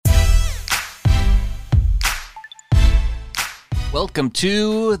Welcome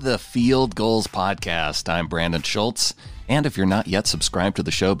to the Field Goals Podcast. I'm Brandon Schultz, and if you're not yet subscribed to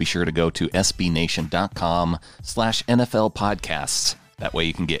the show, be sure to go to sbnation.com/NFL podcasts. That way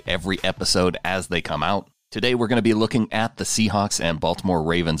you can get every episode as they come out. Today we're going to be looking at the Seahawks and Baltimore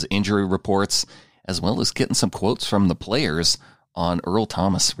Ravens injury reports, as well as getting some quotes from the players on Earl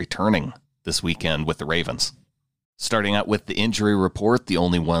Thomas returning this weekend with the Ravens. Starting out with the injury report, the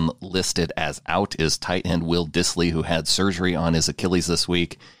only one listed as out is tight end Will Dissly, who had surgery on his Achilles this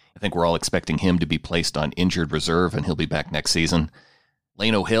week. I think we're all expecting him to be placed on injured reserve, and he'll be back next season.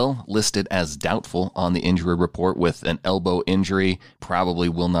 Lano Hill listed as doubtful on the injury report with an elbow injury. Probably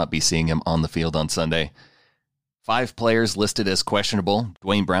will not be seeing him on the field on Sunday. 5 players listed as questionable.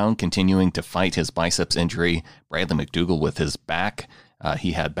 Dwayne Brown continuing to fight his biceps injury. Bradley McDougald with his back.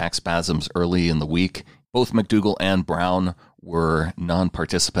 He had back spasms early in the week. Both McDougald and Brown were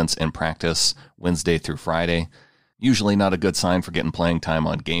non-participants in practice Wednesday through Friday. Usually not a good sign for getting playing time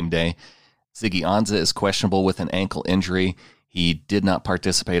on game day. Ziggy Ansah is questionable with an ankle injury. He did not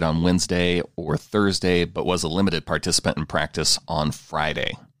participate on Wednesday or Thursday, but was a limited participant in practice on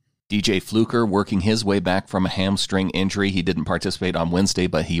Friday. DJ Fluker working his way back from a hamstring injury. He didn't participate on Wednesday,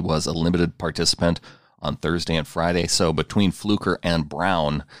 but he was a limited participant on Thursday and Friday. So between Fluker and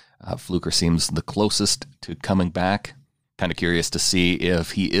Brown, Fluker seems the closest to coming back. Kind of curious to see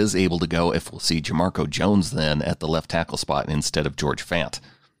if he is able to go, if we'll see Jamarco Jones then at the left tackle spot instead of George Fant.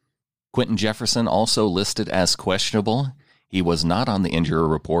 Quentin Jefferson also listed as questionable. He was not on the injury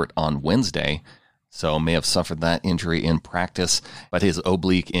report on Wednesday, so may have suffered that injury in practice, but his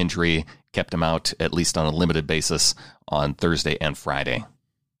oblique injury kept him out, at least on a limited basis, on Thursday and Friday.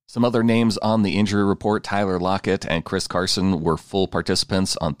 Some other names on the injury report, Tyler Lockett and Chris Carson were full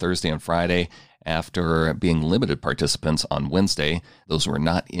participants on Thursday and Friday after being limited participants on Wednesday. Those were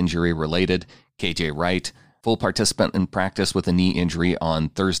not injury related. KJ Wright, full participant in practice with a knee injury on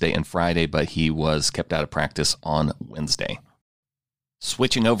Thursday and Friday, but he was kept out of practice on Wednesday.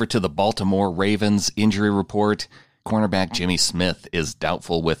 Switching over to the Baltimore Ravens injury report, cornerback Jimmy Smith is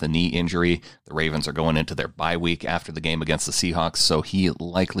doubtful with a knee injury. The Ravens are going into their bye week after the game against the Seahawks, so he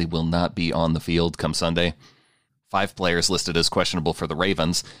likely will not be on the field come Sunday. 5 players listed as questionable for the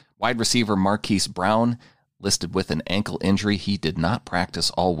Ravens. Wide receiver Marquise Brown listed with an ankle injury. He did not practice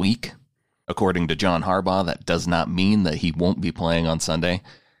all week. According to John Harbaugh, that does not mean that he won't be playing on Sunday.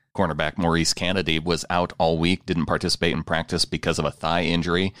 Cornerback Maurice Kennedy was out all week, didn't participate in practice because of a thigh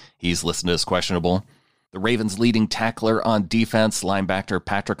injury. He's listed as questionable. The Ravens' leading tackler on defense, linebacker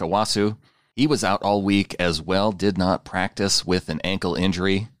Patrick Owasu, he was out all week as well, did not practice with an ankle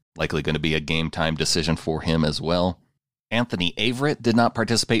injury. Likely going to be a game-time decision for him as well. Anthony Averett did not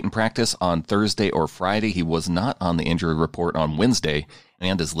participate in practice on Thursday or Friday. He was not on the injury report on Wednesday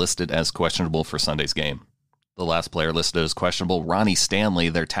and is listed as questionable for Sunday's game. The last player listed as questionable, Ronnie Stanley,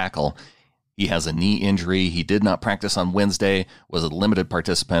 their tackle. He has a knee injury. He did not practice on Wednesday, was a limited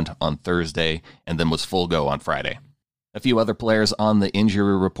participant on Thursday, and then was full go on Friday. A few other players on the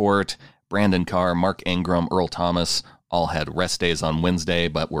injury report, Brandon Carr, Mark Ingram, Earl Thomas, all had rest days on Wednesday,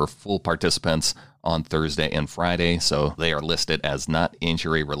 but were full participants on Thursday and Friday, so they are listed as not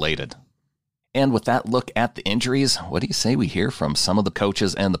injury related. And with that look at the injuries, what do you say we hear from some of the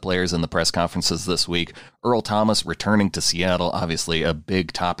coaches and the players in the press conferences this week? Earl Thomas returning to Seattle, obviously a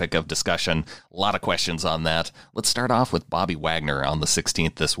big topic of discussion. A lot of questions on that. Let's start off with Bobby Wagner on the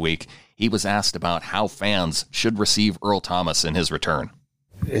 16th this week. He was asked about how fans should receive Earl Thomas in his return.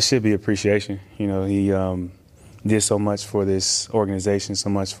 It should be appreciation. You know, he did so much for this organization, so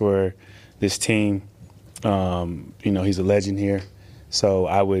much for this team. You know, he's a legend here. So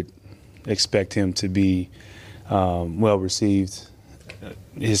I would expect him to be well received.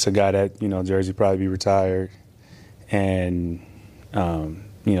 He's a guy that, you know, Jersey probably be retired. And,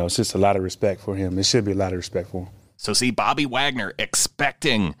 you know, it's just a lot of respect for him. It should be a lot of respect for him. So see, Bobby Wagner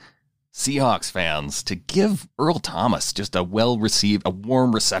expecting Seahawks fans to give Earl Thomas just a well-received, a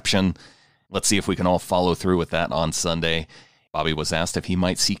warm reception. Let's see if we can all follow through with that on Sunday. Bobby was asked if he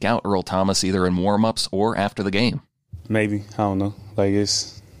might seek out Earl Thomas either in warm-ups or after the game. Maybe. I don't know. Like, it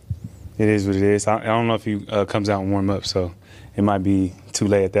is what it is. I don't know if he comes out and warm up, so it might be too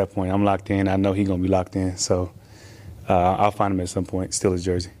late at that point. I'm locked in. I know he's going to be locked in, so I'll find him at some point, still his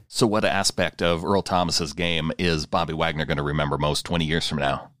jersey. So what aspect of Earl Thomas's game is Bobby Wagner going to remember most 20 years from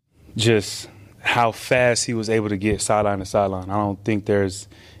now? Just how fast he was able to get sideline to sideline. I don't think there's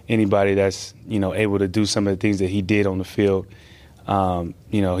anybody that's, you know, able to do some of the things that he did on the field.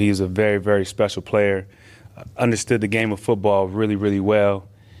 You know, he was a very, very special player, understood the game of football really, really well.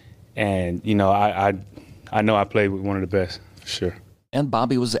 And, you know, I know I played with one of the best, for sure. And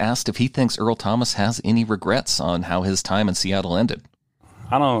Bobby was asked if he thinks Earl Thomas has any regrets on how his time in Seattle ended.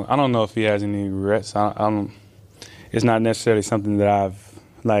 I don't know if he has any regrets. It's not necessarily something that I've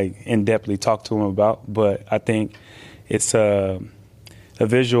in-depthly talked to him about, but I think it's a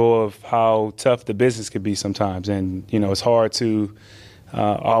visual of how tough the business could be sometimes. And, it's hard to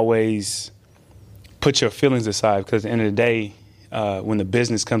always put your feelings aside, because at the end of the day, when the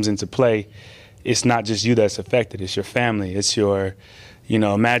business comes into play, it's not just you that's affected. It's your family. It's your,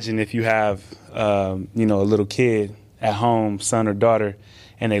 imagine if you have, a little kid at home, son or daughter,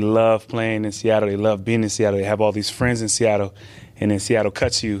 and they love playing in Seattle. They love being in Seattle. They have all these friends in Seattle, and then Seattle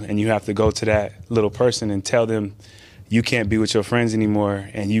cuts you, and you have to go to that little person and tell them you can't be with your friends anymore,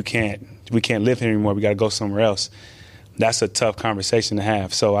 and we can't live here anymore. We got to go somewhere else. That's a tough conversation to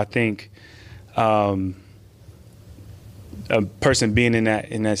have. So I think a person being in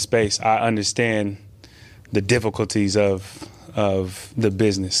that space, I understand the difficulties of the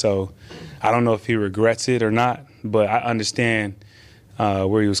business. So I don't know if he regrets it or not, but I understand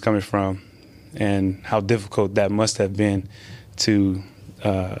where he was coming from and how difficult that must have been to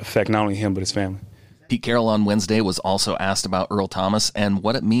affect not only him but his family. Pete Carroll on Wednesday was also asked about Earl Thomas and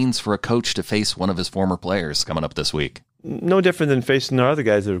what it means for a coach to face one of his former players coming up this week. No different than facing our other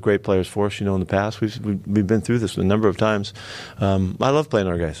guys that are great players for us. In the past, we've been through this a number of times. I love playing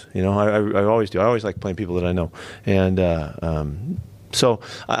our guys. I always do. I always like playing people that I know, and so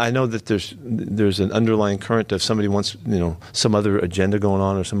I know that there's an underlying current if somebody wants some other agenda going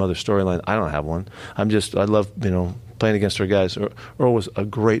on or some other storyline. I don't have one. I love playing against our guys. Earl was a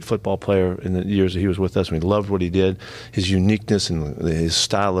great football player in the years that he was with us. We loved what he did. His uniqueness and his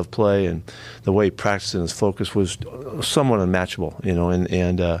style of play and the way he practiced and his focus was somewhat unmatchable. We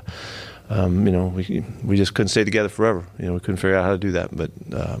just couldn't stay together forever. We couldn't figure out how to do that. But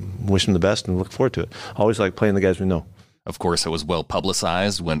wish him the best and look forward to it. Always like playing the guys we know. Of course, it was well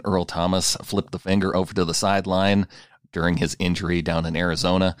publicized when Earl Thomas flipped the finger over to the sideline during his injury down in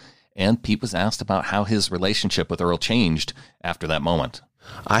Arizona. And Pete was asked about how his relationship with Earl changed after that moment.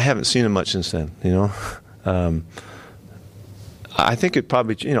 I haven't seen him much since then, I think it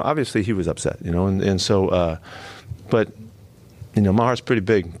probably, obviously he was upset, but my heart's pretty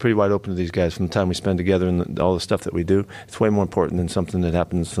big, pretty wide open to these guys from the time we spend together and all the stuff that we do. It's way more important than something that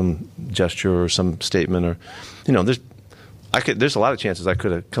happens, some gesture or some statement or, there's a lot of chances I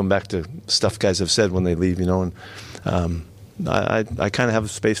could have come back to stuff guys have said when they leave, and I kind of have a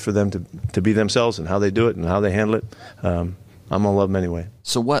space for them to be themselves and how they do it and how they handle it. I'm going to love them anyway.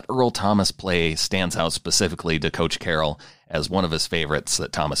 So what Earl Thomas play stands out specifically to Coach Carroll as one of his favorites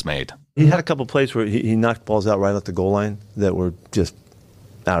that Thomas made? He had a couple plays where he knocked balls out right at the goal line that were just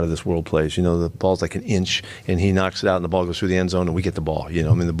out of this world plays. The ball's like an inch, and he knocks it out, and the ball goes through the end zone, and we get the ball.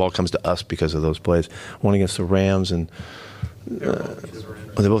 The ball comes to us because of those plays. One against the Rams, and they're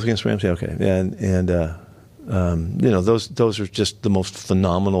both against the Rams. Yeah, okay, those are just the most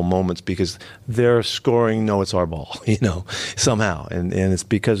phenomenal moments because they're scoring. No, it's our ball, somehow, and it's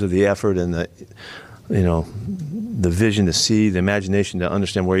because of the effort and the vision to see, the imagination to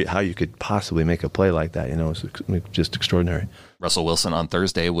understand how you could possibly make a play like that. It's just extraordinary. Russell Wilson on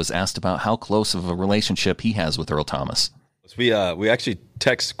Thursday was asked about how close of a relationship he has with Earl Thomas. We actually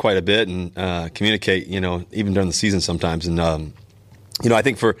text quite a bit and communicate, even during the season sometimes, and. I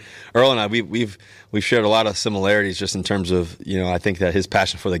think for Earl and I, we've shared a lot of similarities just in terms of, I think that his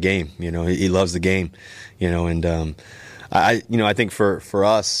passion for the game, he loves the game, and I think for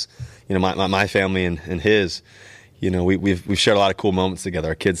us, my family and his, we've shared a lot of cool moments together.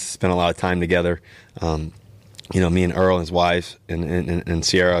 Our kids spent a lot of time together, me and Earl and his wife and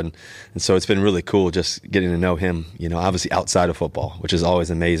Sierra, and so it's been really cool just getting to know him, obviously outside of football, which is always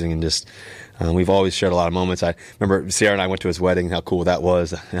amazing, and just we've always shared a lot of moments. I remember Sierra and I went to his wedding, how cool that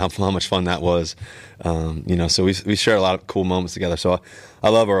was, and how much fun that was. So we shared a lot of cool moments together. So I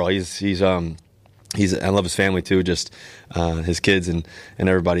love Earl. I love his family too, just his kids and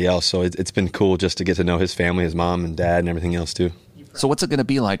everybody else. So it's been cool just to get to know his family, his mom and dad and everything else too. So what's it going to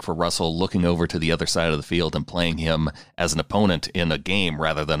be like for Russell looking over to the other side of the field and playing him as an opponent in a game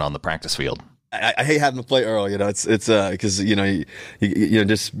rather than on the practice field? I hate having to play Earl. It's because you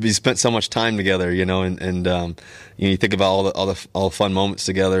spent so much time together. And you think about all the fun moments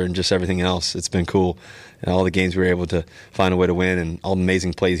together and just everything else. It's been cool, and all the games we were able to find a way to win, and all the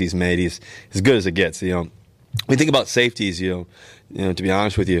amazing plays he's made. He's as good as it gets. We think about safeties. To be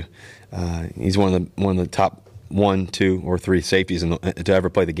honest with you, he's one of the top 1, 2, or 3 safeties to ever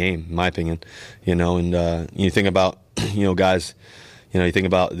play the game, in my opinion. And you think about guys. You think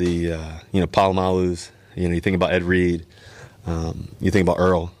about the Palomalus. You think about Ed Reed. You think about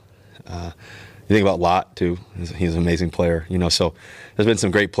Earl. You think about Lott too; he's an amazing player. So there's been some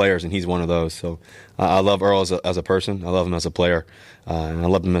great players, and he's one of those. So I love Earl as a person. I love him as a player, and I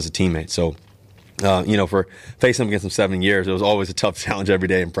love him as a teammate. So. For facing him against him 7 years, it was always a tough challenge every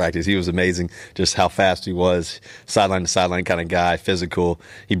day in practice. He was amazing, just how fast he was, sideline to sideline kind of guy, physical.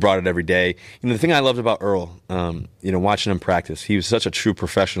 He brought it every day. The thing I loved about Earl, watching him practice, he was such a true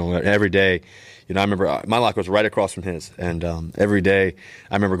professional. Every day, I remember my locker was right across from his, and every day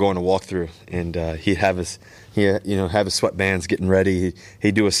I remember going to walk through, and he'd have his sweatbands, getting ready.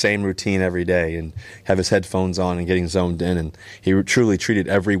 He'd do a same routine every day and have his headphones on and getting zoned in. And he truly treated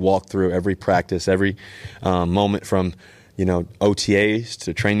every walkthrough, every practice, every moment from, OTAs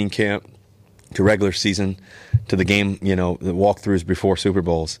to training camp to regular season to the game, the walkthroughs before Super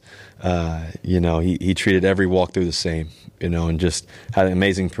Bowls. He treated every walkthrough the same, and just had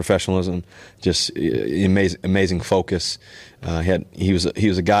amazing professionalism, just amazing focus. He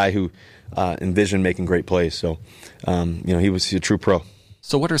was a guy who envisioned making great plays. So, he was a true pro.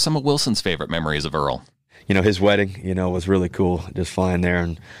 So what are some of Wilson's favorite memories of Earl? His wedding, was really cool. Just flying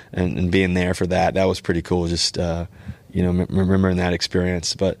there and being there for that. That was pretty cool. Just, remembering that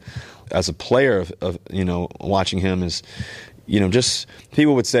experience. But as a player of watching him is, just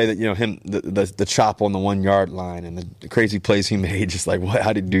people would say that, him, the chop on the 1 yard line and the crazy plays he made, just like,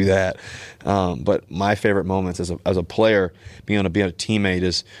 how did he do that? But my favorite moments as a player, being able to be a teammate,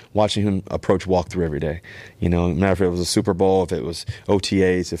 is watching him approach walkthrough every day. No matter if it was a Super Bowl, if it was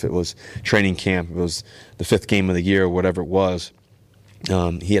OTAs, if it was training camp, if it was the 5th game of the year, whatever it was.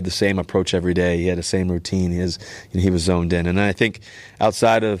 He had the same approach every day. He had the same routine. He was zoned in. And I think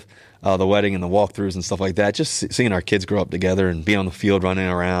outside of the wedding and the walkthroughs and stuff like that, just seeing our kids grow up together and be on the field running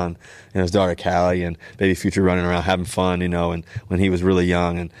around, and his daughter Callie and baby Future running around having fun, and when he was really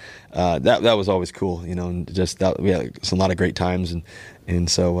young, and that was always cool, and just that we had a lot of great times, and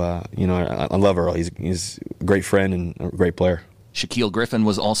so I love Earl. He's a great friend and a great player. Shaquille Griffin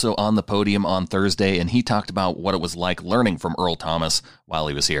was also on the podium on Thursday, and he talked about what it was like learning from Earl Thomas while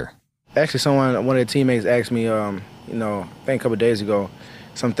he was here. Actually, one of the teammates asked me, I think a couple of days ago,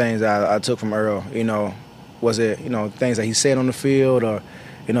 some things I took from Earl. Was it, things that he said on the field or,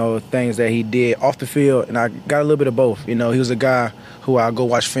 things that he did off the field, and I got a little bit of both. He was a guy who I go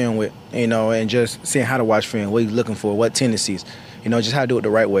watch film with, and just seeing how to watch film, what he's looking for, what tendencies, just how to do it the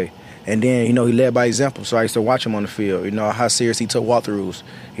right way. And then, he led by example, so I used to watch him on the field, how serious he took walkthroughs.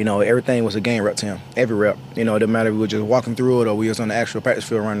 Everything was a game rep to him, every rep. It didn't matter if we were just walking through it or we was on the actual practice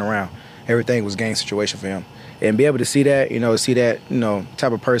field running around. Everything was game situation for him. And be able to see that,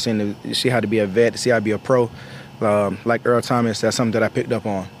 type of person, to see how to be a vet, to see how to be a pro, like Earl Thomas, that's something that I picked up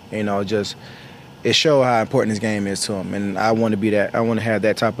on. It showed how important this game is to him. And I want to be that. I want to have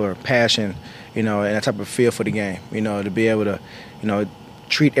that type of passion, and that type of feel for the game, to be able to,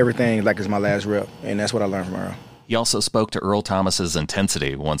 treat everything like it's my last rep, and that's what I learned from Earl. He also spoke to Earl Thomas's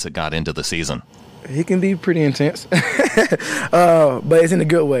intensity once it got into the season. He can be pretty intense, but it's in a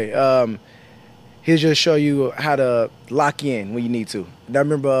good way. He'll just show you how to lock in when you need to. I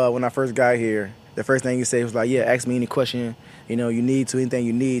remember when I first got here, the first thing he said was like, yeah, ask me any question, you need to, anything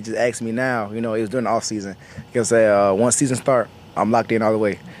you need, just ask me now. It was during the off season. He'll say, once season start, I'm locked in all the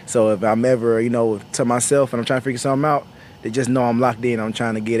way. So if I'm ever, to myself and I'm trying to figure something out, they just know I'm locked in. I'm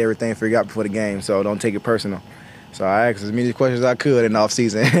trying to get everything figured out before the game, so don't take it personal. So I asked as many questions as I could in the off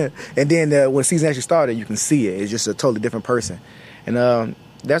season. And then when season actually started, you can see it. It's just a totally different person. And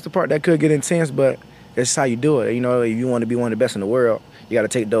that's the part that could get intense, but that's how you do it. If you want to be one of the best in the world, you got to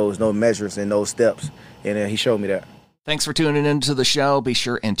take those measures and those steps. And he showed me that. Thanks for tuning into the show. Be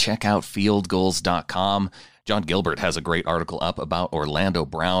sure and check out fieldgoals.com. John Gilbert has a great article up about Orlando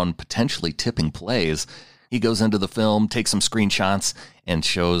Brown potentially tipping plays. He goes into the film, takes some screenshots, and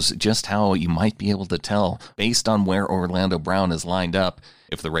shows just how you might be able to tell, based on where Orlando Brown is lined up,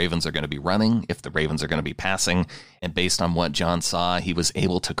 if the Ravens are going to be running, if the Ravens are going to be passing. And based on what John saw, he was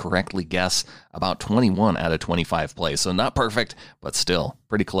able to correctly guess about 21 out of 25 plays. So not perfect, but still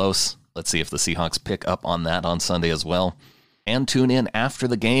pretty close. Let's see if the Seahawks pick up on that on Sunday as well. And tune in after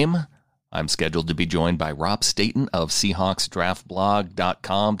the game. I'm scheduled to be joined by Rob Staten of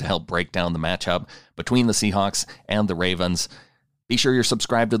SeahawksDraftBlog.com to help break down the matchup between the Seahawks and the Ravens. Be sure you're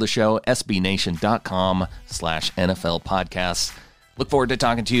subscribed to the show, SBNation.com/NFL podcasts. Look forward to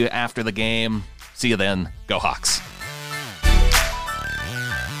talking to you after the game. See you then. Go Hawks.